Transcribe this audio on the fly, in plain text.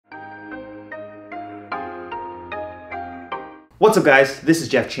What's up guys, this is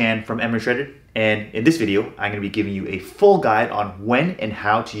Jeff Chan from Emerald Shredded, and in this video I'm going to be giving you a full guide on when and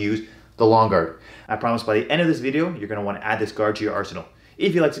how to use the long guard. I promise by the end of this video you're going to want to add this guard to your arsenal.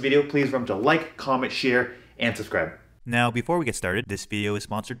 If you liked the video, please remember to like, comment, share, and subscribe. Now before we get started, this video is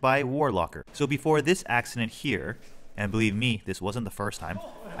sponsored by Warlocker. So before this accident here, and believe me, this wasn't the first time,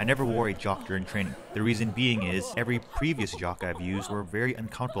 I never wore a jock during training. The reason being is every previous jock I've used were very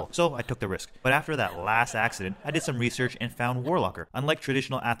uncomfortable, so I took the risk. But after that last accident, I did some research and found Warlocker. Unlike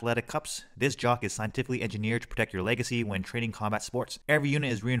traditional athletic cups, this jock is scientifically engineered to protect your legacy when training combat sports. Every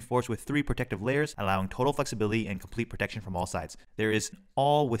unit is reinforced with 3 protective layers, allowing total flexibility and complete protection from all sides. There is an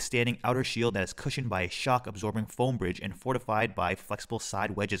all-withstanding outer shield that is cushioned by a shock-absorbing foam bridge and fortified by flexible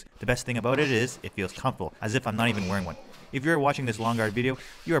side wedges. The best thing about it is, it feels comfortable, as if I'm not even wearing one. If you're watching this long guard video,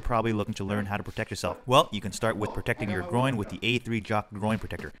 you are probably looking to learn how to protect yourself. Well, you can start with protecting your groin with the A3 Jock Groin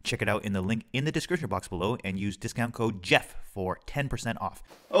Protector. Check it out in the link in the description box below and use discount code JEFF for 10% off.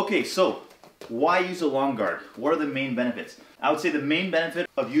 Okay, so why use a long guard? What are the main benefits? I would say the main benefit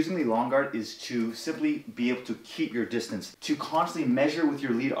of using the long guard is to simply be able to keep your distance, to constantly measure with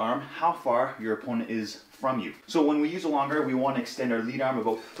your lead arm how far your opponent is from you. So when we use a long guard, we want to extend our lead arm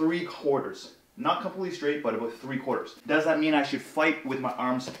about 3/4. Not completely straight, but about 3/4. Does that mean I should fight with my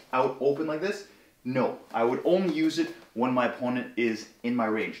arms out open like this? No, I would only use it when my opponent is in my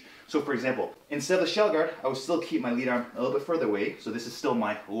range. So for example, instead of the shell guard, I would still keep my lead arm a little bit further away. So this is still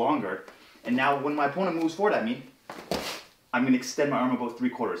my long guard. And now when my opponent moves forward at me, I'm going to extend my arm about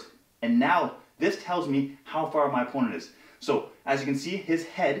 3/4. And now this tells me how far my opponent is. So as you can see, his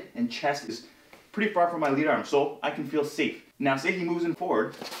head and chest is pretty far from my lead arm, so I can feel safe. Now say he moves in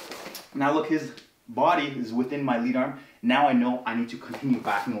forward. Now look, his body is within my lead arm. Now I know I need to continue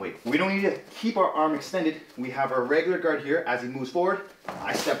backing away. We don't need to keep our arm extended. We have our regular guard here. As he moves forward,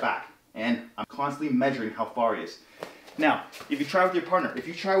 I step back. And I'm constantly measuring how far he is. Now, if you try with your partner, if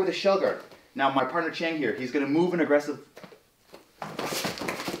you try with a shell guard, now my partner Chang here, he's going to move an aggressive.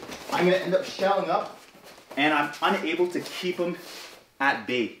 I'm going to end up shelling up, and I'm unable to keep him at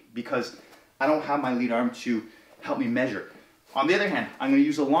bay because I don't have my lead arm to help me measure. On the other hand, I'm going to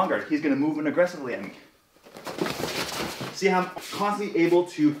use a long guard. He's going to move in aggressively at me. See how I'm constantly able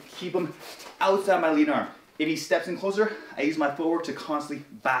to keep him outside my lead arm. If he steps in closer, I use my footwork to constantly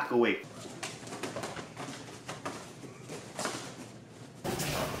back away.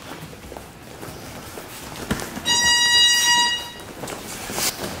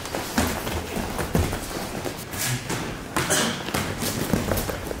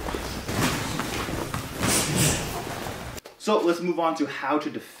 So let's move on to how to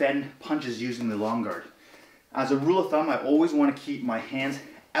defend punches using the long guard. As a rule of thumb, I always want to keep my hands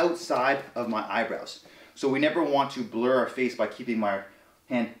outside of my eyebrows. So we never want to blur our face by keeping my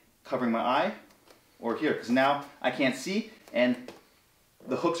hand covering my eye or here, because now I can't see and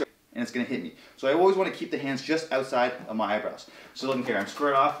the hooks are, and it's going to hit me. So I always want to keep the hands just outside of my eyebrows. So looking here, I'm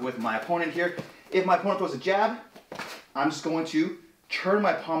squared off with my opponent here. If my opponent throws a jab, I'm just going to turn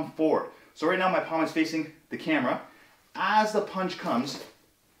my palm forward. So right now my palm is facing the camera. As the punch comes,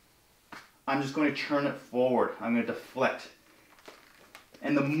 I'm just going to turn it forward. I'm going to deflect.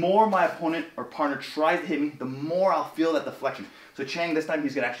 And the more my opponent or partner tries to hit me, the more I'll feel that deflection. So Chang, this time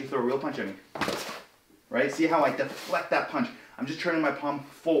he's going to actually throw a real punch at me. Right? See how I deflect that punch? I'm just turning my palm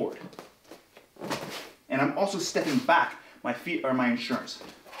forward. And I'm also stepping back. My feet are my insurance.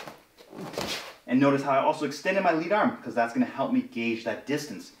 And notice how I also extended my lead arm, because that's going to help me gauge that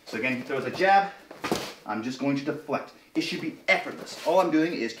distance. So again, he throws a jab. I'm just going to deflect. It should be effortless. All I'm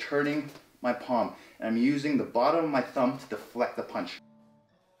doing is turning my palm, and I'm using the bottom of my thumb to deflect the punch.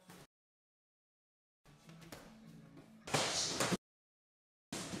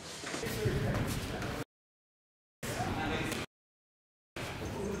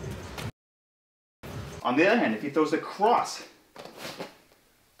 On the other hand, if he throws a cross,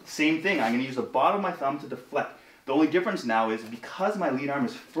 same thing. I'm going to use the bottom of my thumb to deflect. The only difference now is because my lead arm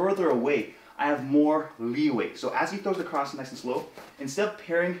is further away, I have more leeway. So as he throws the cross nice and slow, instead of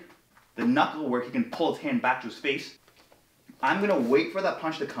pairing the knuckle where he can pull his hand back to his face, I'm going to wait for that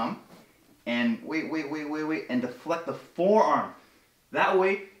punch to come and wait, and deflect the forearm. That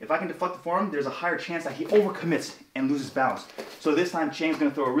way, if I can deflect the forearm, there's a higher chance that he overcommits and loses balance. So this time, Chang's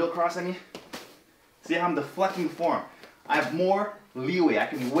going to throw a real cross at me. See how I'm deflecting the forearm? I have more leeway. I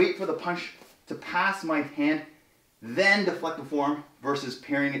can wait for the punch to pass my hand, then deflect the forearm versus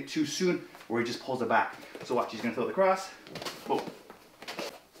pairing it too soon where he just pulls it back. So watch, he's going to throw the cross. Boom.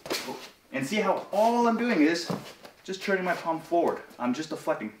 Boom. And see how all I'm doing is just turning my palm forward. I'm just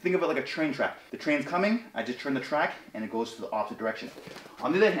deflecting. Think of it like a train track. The train's coming, I just turn the track, and it goes to the opposite direction.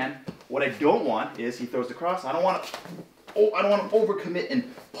 On the other hand, what I don't want is he throws the cross. I don't want to I don't want to overcommit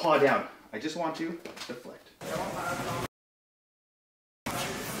and paw down. I just want to deflect.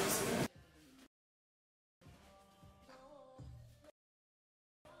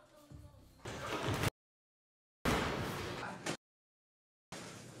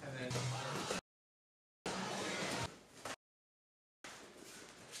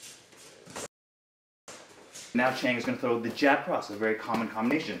 Now Chang is going to throw the jab cross, a very common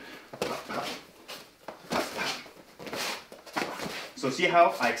combination. So see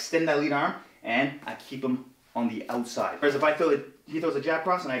how I extend that lead arm and I keep him on the outside. Whereas if I throw it, he throws a jab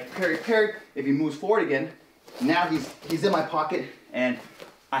cross and I parry, if he moves forward again, now he's in my pocket and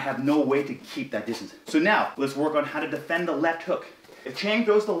I have no way to keep that distance. So now let's work on how to defend the left hook. If Chang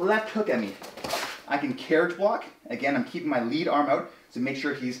throws the left hook at me, I can carriage block. Again, I'm keeping my lead arm out to make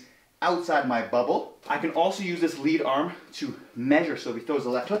sure he's outside my bubble. I can also use this lead arm to measure, so if he throws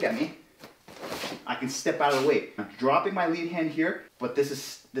the left hook at me, I can step out of the way. I'm dropping my lead hand here, but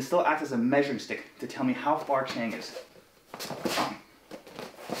this still acts as a measuring stick to tell me how far Chang is.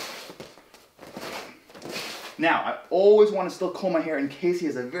 Now, I always want to still comb my hair in case he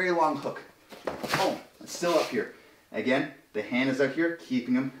has a very long hook. Oh, it's still up here. Again, the hand is out here,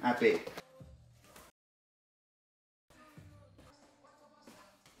 keeping him at bay.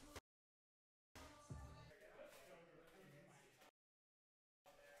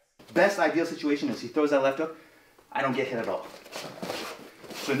 Best ideal situation is he throws that left hook, I don't get hit at all.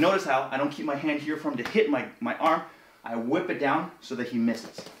 So notice how I don't keep my hand here for him to hit my arm. I whip it down so that he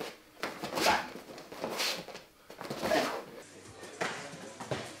misses. Back. Back.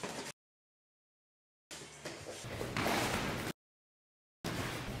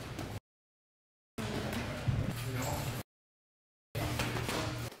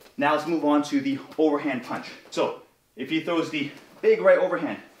 Now let's move on to the overhand punch. So if he throws the big right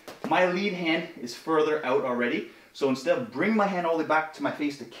overhand, my lead hand is further out already, so instead of bringing my hand all the way back to my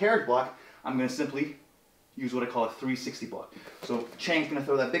face to carriage block, I'm going to simply use what I call a 360 block. So Chang's going to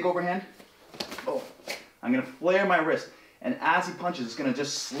throw that big overhand. Oh, I'm going to flare my wrist, and as he punches, it's going to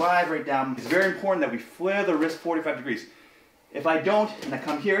just slide right down. It's very important that we flare the wrist 45 degrees. If I don't, and I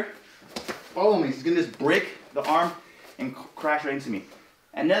come here, follow me, he's going to just break the arm and crash right into me.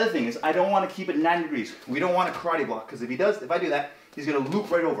 Another thing is I don't want to keep it 90 degrees. We don't want a karate block, because if I do that, he's going to loop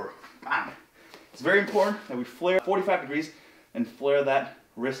right over. Bam. It's very important that we flare 45 degrees and flare that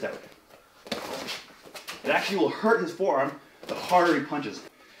wrist out. It actually will hurt his forearm the harder he punches.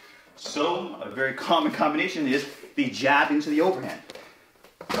 So a very common combination is the jab into the overhand.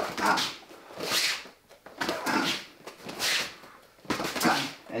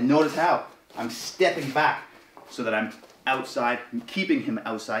 And notice how I'm stepping back so that I'm outside, I'm keeping him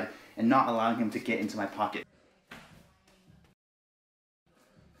outside and not allowing him to get into my pocket.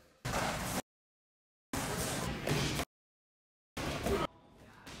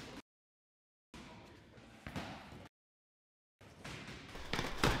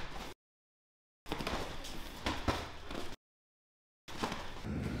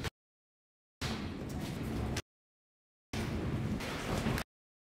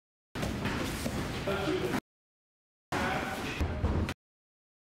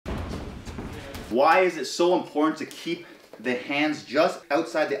 Why is it so important to keep the hands just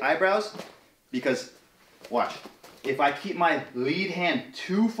outside the eyebrows? Because, watch, if I keep my lead hand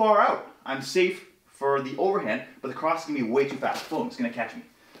too far out, I'm safe for the overhand, but the cross is going to be way too fast. Boom, it's going to catch me.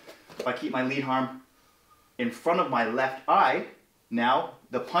 If I keep my lead arm in front of my left eye, now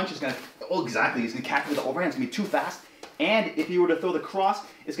the punch is going to, oh exactly, it's going to catch me with the overhand, it's going to be too fast. And if he were to throw the cross,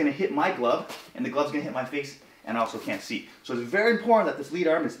 it's going to hit my glove, and the glove's going to hit my face, and I also can't see. So it's very important that this lead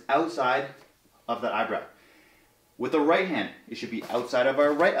arm is outside of that eyebrow. With the right hand, it should be outside of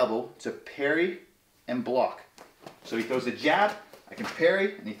our right elbow to parry and block. So he throws the jab, I can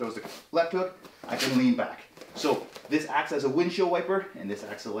parry, and he throws the left hook, I can lean back. So this acts as a windshield wiper, and this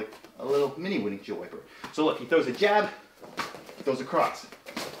acts like a little mini windshield wiper. So look, he throws a jab, he throws a cross,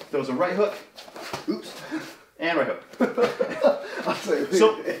 throws a right hook, oops, and right hook.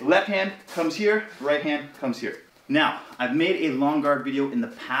 So left hand comes here, right hand comes here. Now, I've made a long guard video in the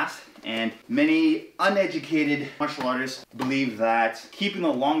past, and many uneducated martial artists believe that keeping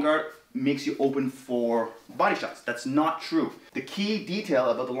the long guard makes you open for body shots. That's not true. The key detail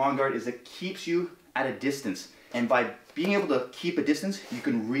about the long guard is it keeps you at a distance. And by being able to keep a distance, you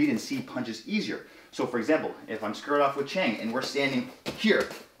can read and see punches easier. So for example, if I'm squared off with Chang and we're standing here,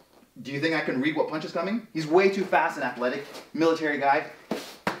 do you think I can read what punch is coming? He's way too fast and athletic, military guy,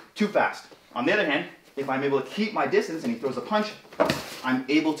 too fast. On the other hand, if I'm able to keep my distance and he throws a punch, I'm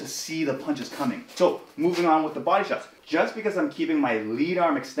able to see the punches coming. So moving on with the body shots. Just because I'm keeping my lead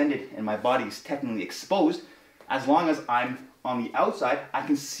arm extended and my body is technically exposed, as long as I'm on the outside, I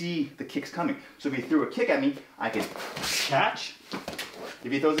can see the kicks coming. So if he threw a kick at me, I can catch.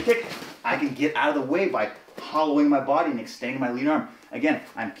 If he throws a kick, I can get out of the way by hollowing my body and extending my lead arm. Again,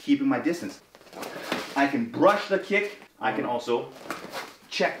 I'm keeping my distance. I can brush the kick. I can also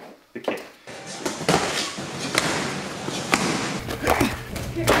check the kick.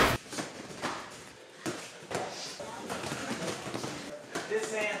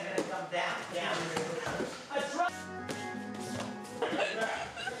 This man's gonna come down.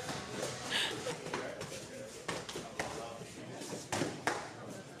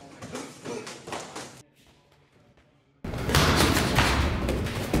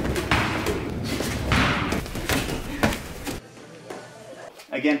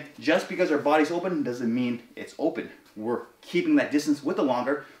 Again, just because our body's open doesn't mean it's open. We're keeping that distance with the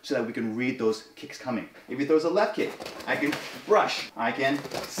longer so that we can read those kicks coming. If he throws a left kick, I can brush, I can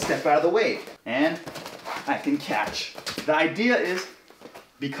step out of the way, and I can catch. The idea is,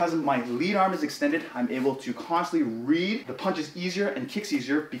 because my lead arm is extended, I'm able to constantly read the punches easier and kicks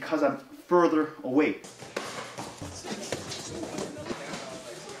easier because I'm further away.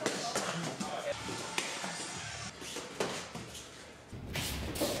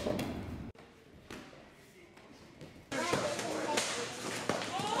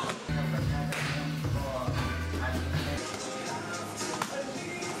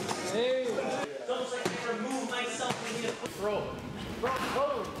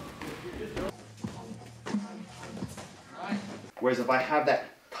 Whereas if I have that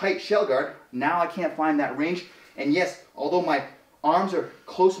tight shell guard, now I can't find that range. And yes, although my arms are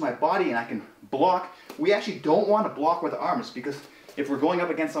close to my body and I can block, we actually don't want to block with the arms, because if we're going up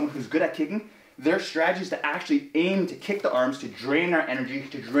against someone who's good at kicking, their strategy is to actually aim to kick the arms, to drain our energy,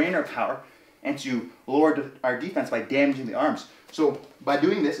 to drain our power, and to lower our defense by damaging the arms. So by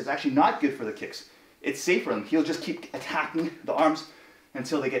doing this, it's actually not good for the kicks. It's safe for him. He'll just keep attacking the arms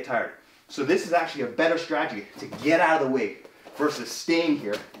until they get tired. So this is actually a better strategy, to get out of the way versus staying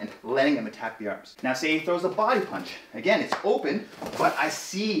here and letting him attack the arms. Now say he throws a body punch. Again, it's open, but I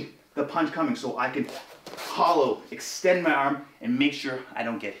see the punch coming, so I can hollow, extend my arm, and make sure I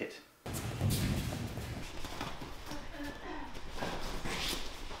don't get hit.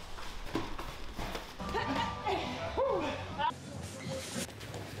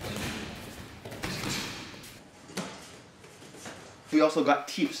 We also got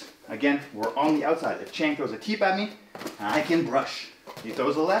teeps. Again, we're on the outside. If Chang throws a teep at me, I can brush. If he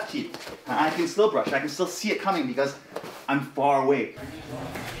throws a left teep, I can still brush. I can still see it coming because I'm far away.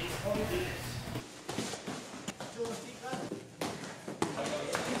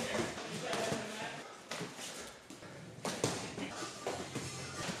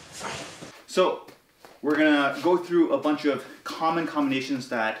 So, we're gonna go through a bunch of common combinations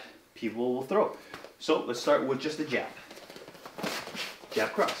that people will throw. So, let's start with just a jab.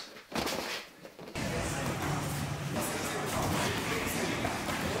 Jab cross.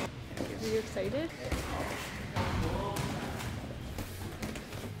 Are you excited?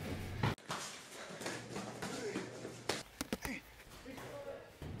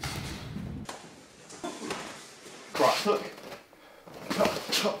 Cross hook.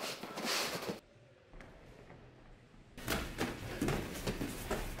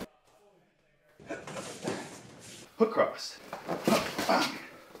 Hook cross.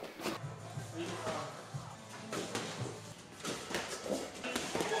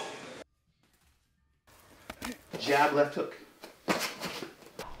 Jab left hook.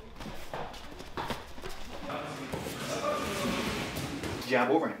 Jab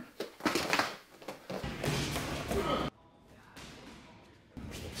overhand.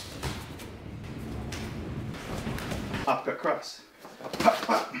 Uppercut cross.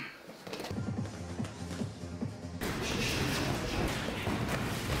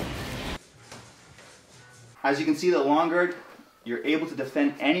 As you can see, the long guard, you're able to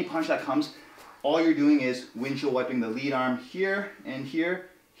defend any punch that comes. All you're doing is windshield wiping the lead arm here and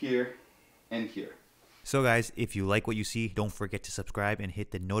here, here and here. So guys, if you like what you see, don't forget to subscribe and hit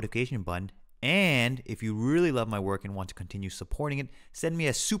the notification button. And if you really love my work and want to continue supporting it, send me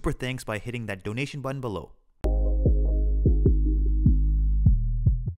a super thanks by hitting that donation button below.